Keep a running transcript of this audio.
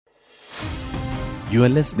You are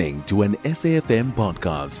listening to an SAFM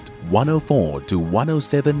podcast, 104 to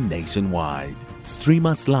 107 nationwide. Stream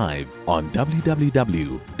us live on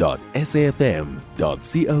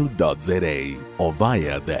www.safm.co.za or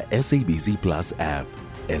via the SABC Plus app.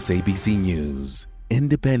 SABC News,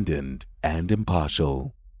 independent and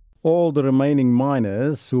impartial. All the remaining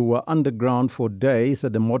miners who were underground for days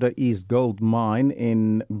at the Modder East Gold Mine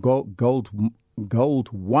in Gold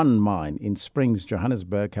 1 mine in Springs,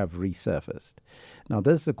 Johannesburg, have resurfaced. Now,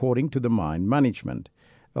 this is according to the mine management.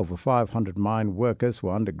 Over 500 mine workers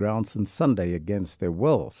were underground since Sunday against their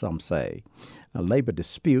will, some say. A labour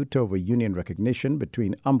dispute over union recognition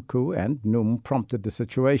between AMCU and NUM prompted the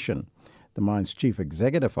situation. The mine's chief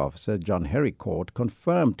executive officer, Jon Hericourt,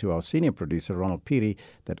 confirmed to our senior producer Ronald Phiri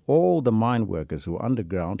that all the mine workers who are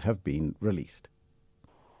underground have been released.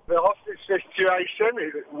 The hostage situation,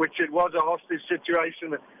 which it was a hostage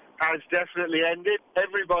situation, has definitely ended.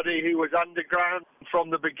 Everybody who was underground from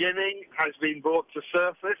the beginning has been brought to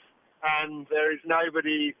surface, and there is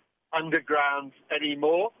nobody underground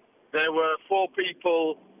anymore. There were 4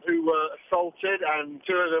 people who were assaulted, and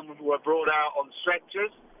 2 of them were brought out on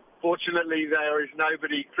stretchers. Fortunately, there is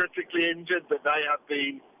nobody critically injured, but they have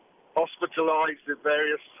been hospitalised at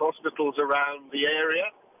various hospitals around the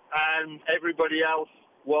area, and everybody else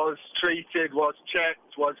was treated, was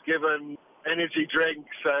checked, was given energy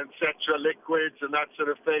drinks, etc., liquids and that sort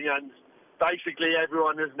of thing, and basically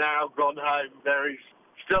everyone has now gone home. There is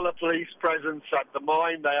still a police presence at the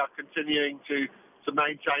mine. They are continuing to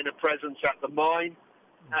maintain a presence at the mine,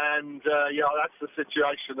 and that's the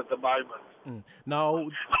situation at the moment. Now,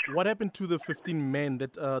 what happened to the 15 men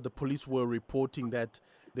that the police were reporting that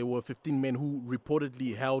there were 15 men who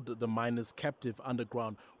reportedly held the miners captive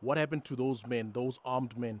underground? What happened to those men, those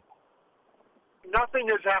armed men? Nothing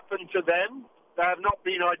has happened to them. They have not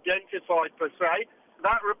been identified per se.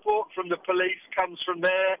 That report from the police comes from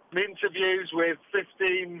their interviews with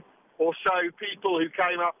 15 or so people who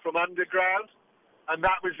came up from underground, and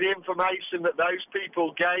that was the information that those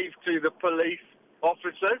people gave to the police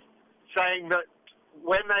officers, saying that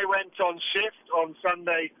when they went on shift on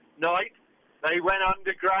Sunday night, they went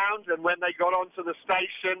underground, and when they got onto the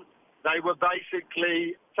station, they were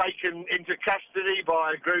basically taken into custody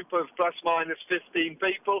by a group of plus minus 15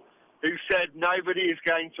 people who said nobody is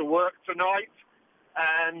going to work tonight.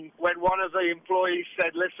 And when one of the employees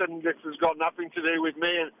said, listen, this has got nothing to do with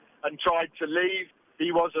me, and tried to leave,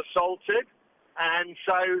 he was assaulted. And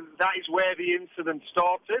so that is where the incident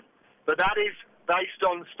started. But that is based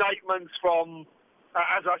on statements from,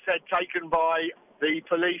 as I said, taken by the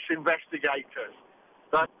police investigators.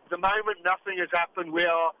 But at the moment, nothing has happened. We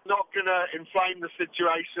are not going to inflame the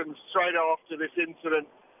situation straight after this incident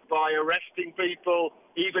by arresting people,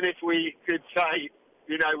 even if we could say,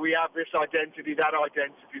 we have this identity, that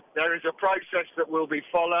identity. There is a process that will be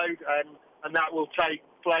followed, and that will take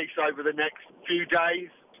place over the next few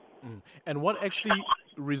days. And what actually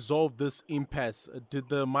resolved this impasse? Did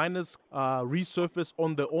the miners resurface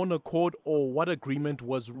on their own accord, or what agreement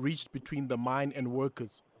was reached between the mine and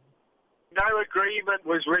workers? No agreement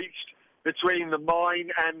was reached between the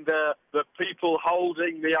mine and the people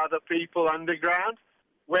holding the other people underground.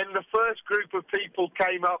 When the first group of people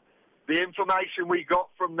came up, the information we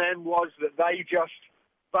got from them was that they just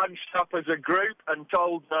bunched up as a group and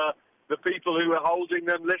told the people who were holding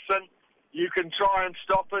them, listen, you can try and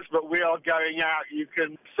stop us, but we are going out. You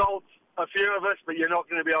can assault a few of us, but you're not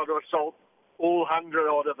going to be able to assault all 100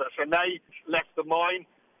 odd of us. And they left the mine,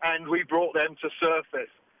 and we brought them to surface.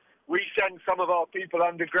 We sent some of our people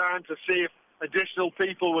underground to see if additional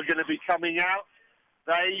people were going to be coming out.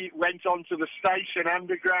 They went onto the station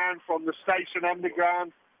underground. From the station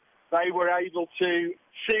underground, they were able to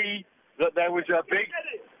see that there was a big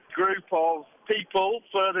group of people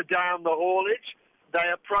further down the haulage. They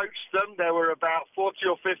approached them. There were about 40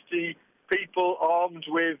 or 50 people armed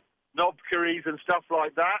with knobkerries and stuff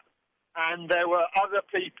like that. And there were other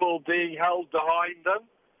people being held behind them.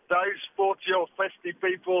 Those 40 or 50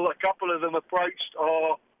 people, a couple of them approached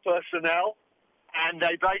our personnel, and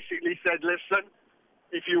they basically said, listen,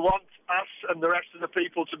 if you want us and the rest of the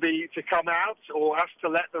people to come out, or us to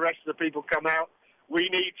let the rest of the people come out, we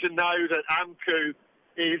need to know that AMCU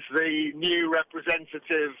is the new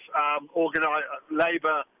representative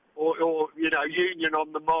labour or union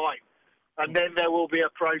on the mine. And then there will be a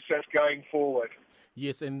process going forward.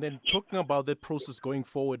 Yes, and then talking about that process going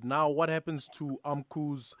forward, now what happens to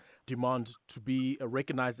AMCU's demand to be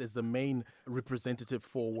recognized as the main representative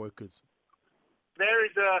for workers? There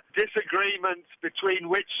is a disagreement between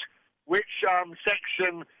which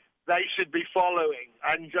section they should be following.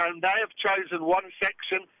 And they have chosen one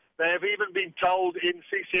section They have even been told in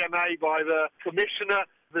CCMA by the Commissioner,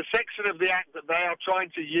 the section of the Act that they are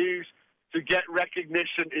trying to use to get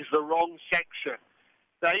recognition is the wrong section.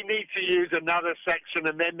 They need to use another section,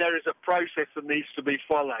 and then there is a process that needs to be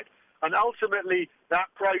followed. And ultimately,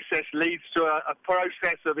 that process leads to a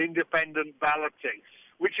process of independent balloting,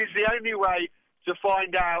 which is the only way to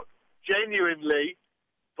find out genuinely,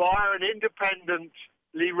 via an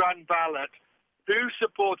independently run ballot, who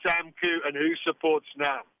supports AMCU and who supports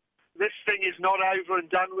NUM. This thing is not over and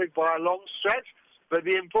done with by a long stretch, but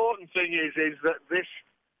the important thing is that this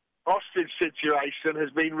hostage situation has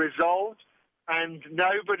been resolved and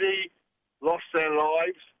nobody lost their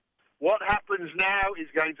lives. What happens now is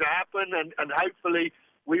going to happen, and hopefully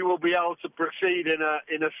we will be able to proceed in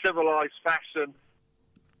a civilized fashion.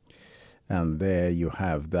 And there you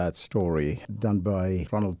have that story done by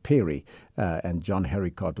Ronald Phiri, and Jon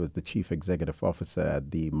Hericourt was the Chief Executive Officer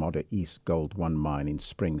at the Modder East Gold 1 mine in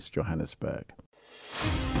Springs, Johannesburg.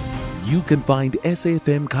 You can find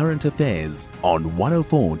SAFM Current Affairs on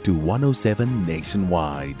 104 to 107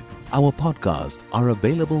 nationwide. Our podcasts are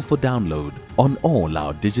available for download on all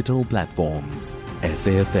our digital platforms.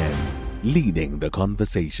 SAFM, leading the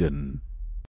conversation.